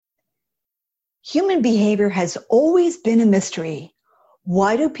Human behavior has always been a mystery.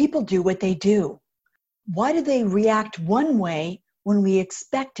 Why do people do what they do? Why do they react one way when we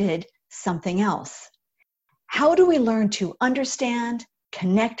expected something else? How do we learn to understand,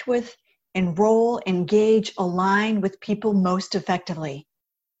 connect with, enroll, engage, align with people most effectively?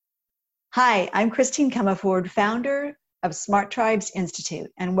 Hi, I'm Christine Comerford, founder of Smart Tribes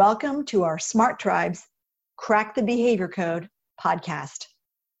Institute, and welcome to our Smart Tribes Crack the Behavior Code podcast.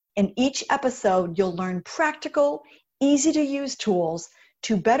 In each episode, you'll learn practical, easy-to-use tools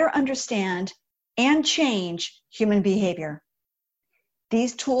to better understand and change human behavior.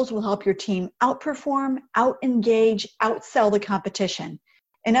 These tools will help your team outperform, out-engage, outsell the competition.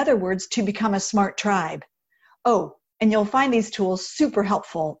 In other words, to become a smart tribe. Oh, and you'll find these tools super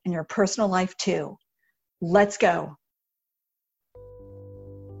helpful in your personal life too. Let's go.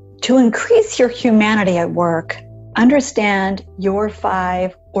 To increase your humanity at work, understand your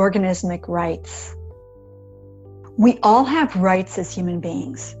 5 organismic rights. We all have rights as human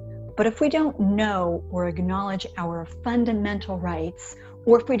beings, but if we don't know or acknowledge our fundamental rights,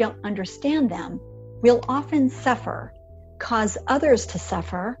 or if we don't understand them, we'll often suffer, cause others to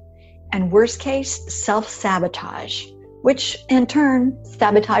suffer, and worst case, self-sabotage, which in turn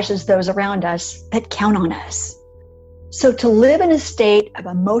sabotages those around us that count on us. So to live in a state of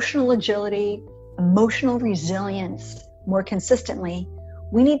emotional agility, emotional resilience more consistently,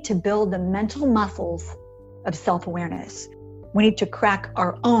 we need to build the mental muscles of self-awareness. We need to crack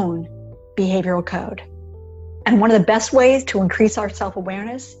our own behavioral code. And one of the best ways to increase our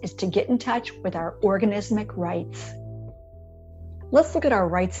self-awareness is to get in touch with our organismic rights. Let's look at our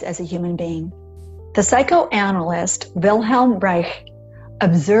rights as a human being. The psychoanalyst Wilhelm Reich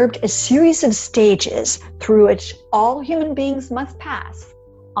observed a series of stages through which all human beings must pass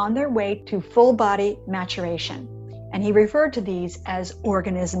on their way to full body maturation. And he referred to these as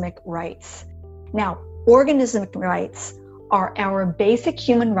organismic rights. Now, organismic rights are our basic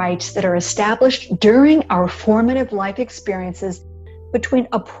human rights that are established during our formative life experiences between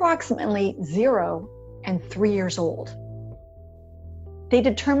approximately 0 and 3 years old. They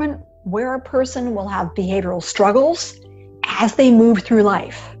determine where a person will have behavioral struggles as they move through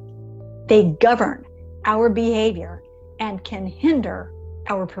life. They govern our behavior and can hinder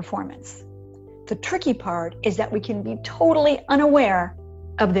our performance. The tricky part is that we can be totally unaware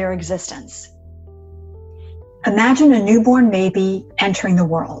of their existence. Imagine a newborn baby entering the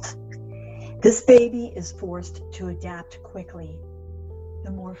world. This baby is forced to adapt quickly.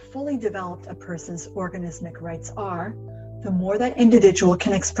 The more fully developed a person's organismic rights are, the more that individual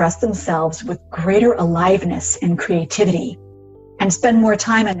can express themselves with greater aliveness and creativity, and spend more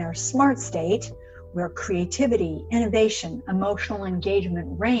time in their smart state, where creativity, innovation, emotional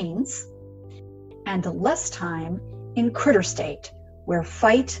engagement reigns, and less time in critter state, where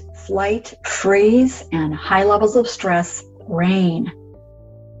fight, flight, freeze, and high levels of stress reign.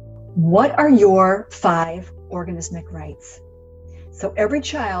 What are your 5 organismic rights? So every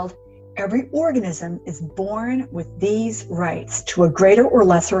child, every organism is born with these rights to a greater or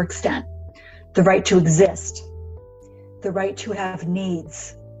lesser extent. The right to exist, the right to have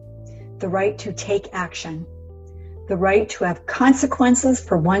needs, the right to take action, the right to have consequences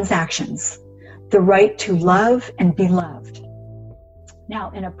for one's actions, the right to love and be loved.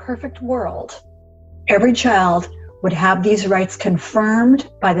 Now, in a perfect world, every child would have these rights confirmed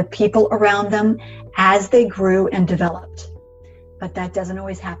by the people around them as they grew and developed. But that doesn't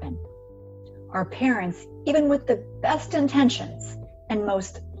always happen. Our parents, even with the best intentions and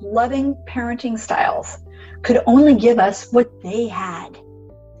most loving parenting styles, could only give us what they had.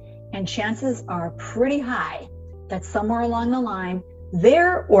 And chances are pretty high that somewhere along the line,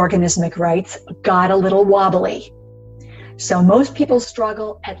 their organismic rights got a little wobbly. So most people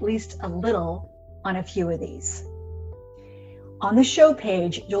struggle at least a little on a few of these. On the show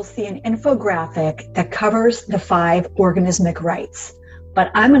page, you'll see an infographic that covers the 5 organismic rights, but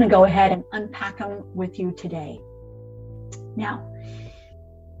I'm going to go ahead and unpack them with you today. Now,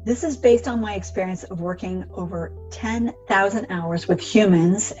 this is based on my experience of working over 10,000 hours with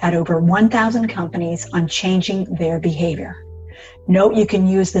humans at over 1,000 companies on changing their behavior. Note you can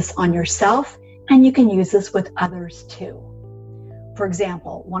use this on yourself, and you can use this with others too. For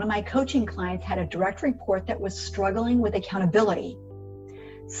example, one of my coaching clients had a direct report that was struggling with accountability.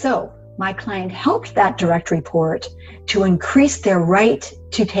 So my client helped that direct report to increase their right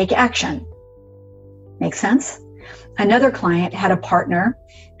to take action. Make sense? Another client had a partner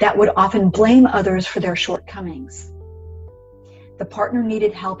that would often blame others for their shortcomings. The partner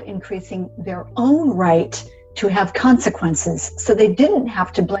needed help increasing their own right to have consequences, so they didn't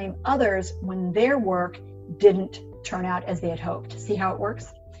have to blame others when their work didn't turn out as they had hoped. See how it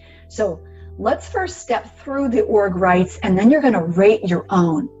works? So Let's first step through the org rights, and then you're going to rate your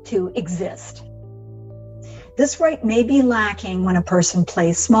own to exist. This right may be lacking when a person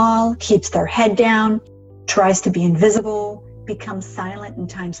plays small, keeps their head down, tries to be invisible, becomes silent in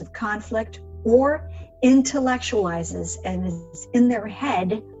times of conflict, or intellectualizes and is in their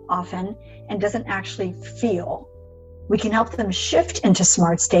head often and doesn't actually feel. We can help them shift into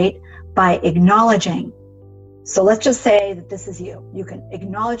smart state by acknowledging. So let's just say that this is you. You can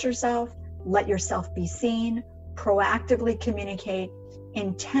acknowledge yourself, let yourself be seen, proactively communicate,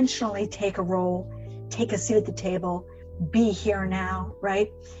 intentionally take a role, take a seat at the table, be here now, right?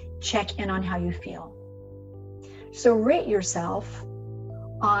 Check in on how you feel. So rate yourself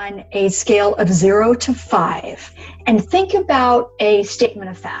on a scale of 0 to 5 and think about a statement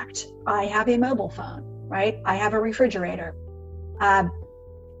of fact. I have a mobile phone, right? I have a refrigerator.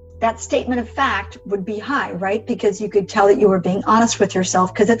 That statement of fact would be high, right? Because you could tell that you were being honest with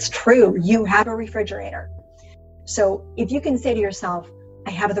yourself because it's true. You have a refrigerator. So if you can say to yourself,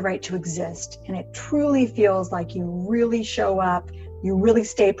 I have the right to exist, and it truly feels like you really show up, you really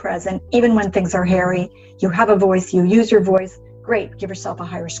stay present, even when things are hairy, you have a voice, you use your voice, great, give yourself a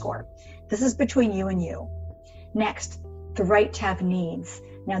higher score. This is between you and you. Next, the right to have needs.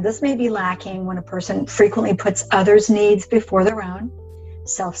 Now, this may be lacking when a person frequently puts others' needs before their own,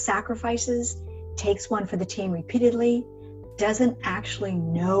 self-sacrifices, takes one for the team repeatedly, doesn't actually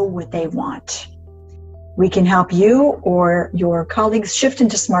know what they want. We can help you or your colleagues shift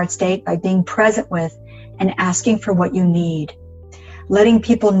into smart state by being present with and asking for what you need, letting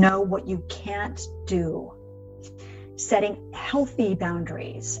people know what you can't do, setting healthy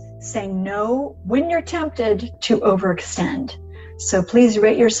boundaries, saying no when you're tempted to overextend. So please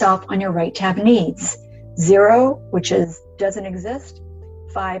rate yourself on your right to have needs. 0, which is doesn't exist,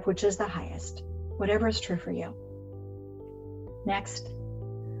 5, which is the highest, whatever is true for you. Next,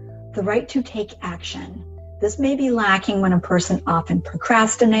 the right to take action. This may be lacking when a person often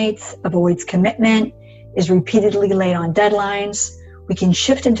procrastinates, avoids commitment, is repeatedly late on deadlines. We can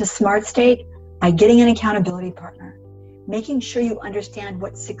shift into smart state by getting an accountability partner, making sure you understand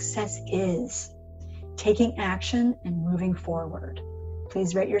what success is, taking action and moving forward.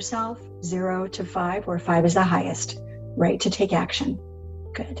 Please rate yourself 0 to 5, where 5 is the highest. Right to take action.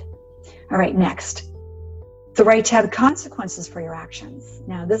 Good. All right, next. The right to have consequences for your actions.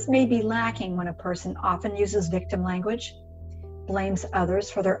 Now, this may be lacking when a person often uses victim language, blames others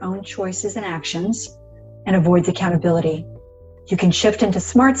for their own choices and actions, and avoids accountability. You can shift into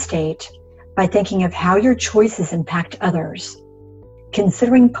smart state by thinking of how your choices impact others,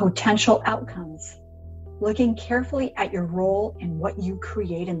 considering potential outcomes, looking carefully at your role and what you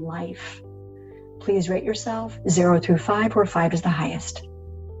create in life. Please rate yourself 0 through 5, where 5 is the highest.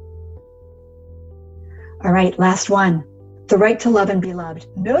 All right, last one, the right to love and be loved.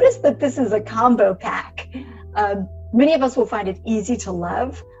 Notice that this is a combo pack. Many of us will find it easy to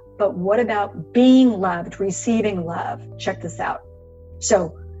love, but what about being loved, receiving love? Check this out.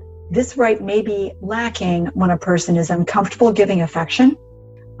 So this right may be lacking when a person is uncomfortable giving affection,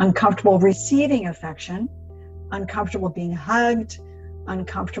 uncomfortable receiving affection, uncomfortable being hugged,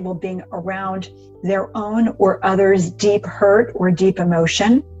 uncomfortable being around their own or others' deep hurt or deep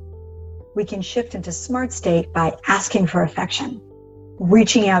emotion. We can shift into smart state by asking for affection,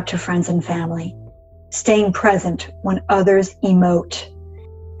 reaching out to friends and family, staying present when others emote,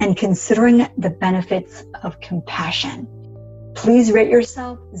 and considering the benefits of compassion. Please rate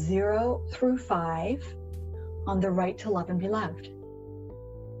yourself 0 through 5 on the right to love and be loved.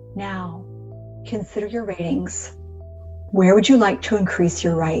 Now, consider your ratings. Where would you like to increase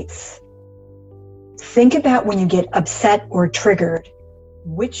your rights? Think about when you get upset or triggered.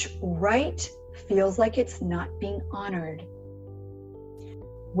 Which right feels like it's not being honored?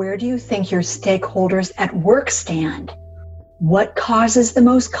 Where do you think your stakeholders at work stand? What causes the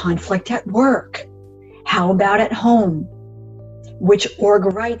most conflict at work? How about at home? Which org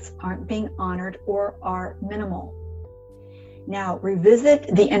rights aren't being honored or are minimal? Now, revisit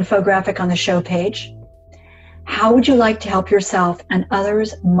the infographic on the show page. How would you like to help yourself and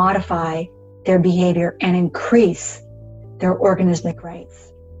others modify their behavior and increase their organismic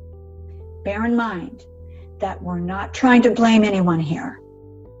rights? Bear in mind that we're not trying to blame anyone here.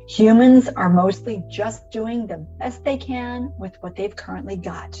 Humans are mostly just doing the best they can with what they've currently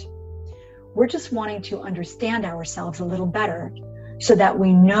got. We're just wanting to understand ourselves a little better so that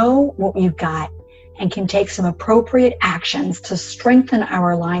we know what we've got and can take some appropriate actions to strengthen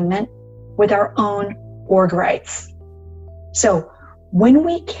our alignment with our own org rights. So when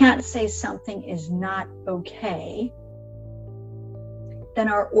we can't say something is not okay, then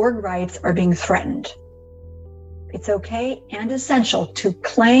our org rights are being threatened. it's okay and essential to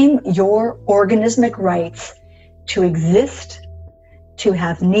claim your organismic rights to exist, to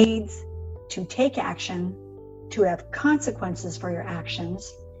have needs, to take action, to have consequences for your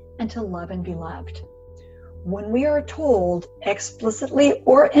actions, and to love and be loved. When we are told explicitly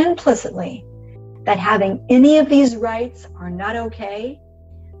or implicitly that having any of these rights are not okay,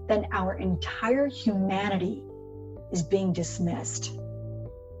 then our entire humanity is being dismissed.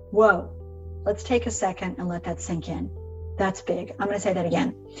 Whoa, let's take a second and let that sink in. That's big. I'm going to say that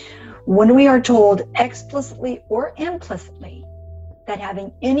again. When we are told explicitly or implicitly that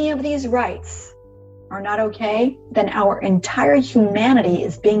having any of these rights are not okay, then our entire humanity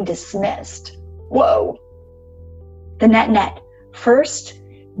is being dismissed. Whoa. The net. First,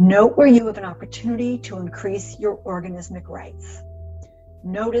 note where you have an opportunity to increase your organismic rights.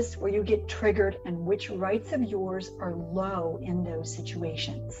 Notice where you get triggered and which rights of yours are low in those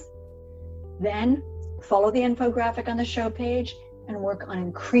situations. Then, follow the infographic on the show page and work on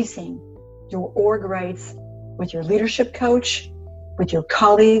increasing your org rights with your leadership coach, with your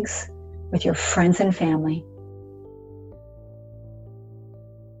colleagues, with your friends and family.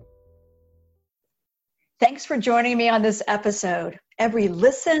 Thanks for joining me on this episode. Every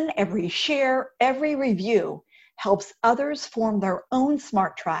listen, every share, every review helps others form their own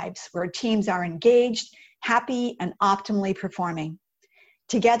smart tribes where teams are engaged, happy, and optimally performing.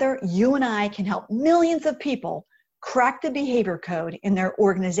 Together, you and I can help millions of people crack the behavior code in their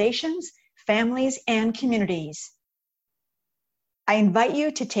organizations, families, and communities. I invite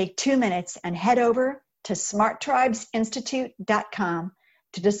you to take 2 minutes and head over to smarttribesinstitute.com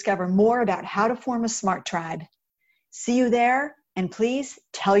to discover more about how to form a smart tribe. See you there, and please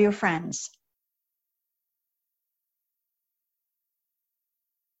tell your friends.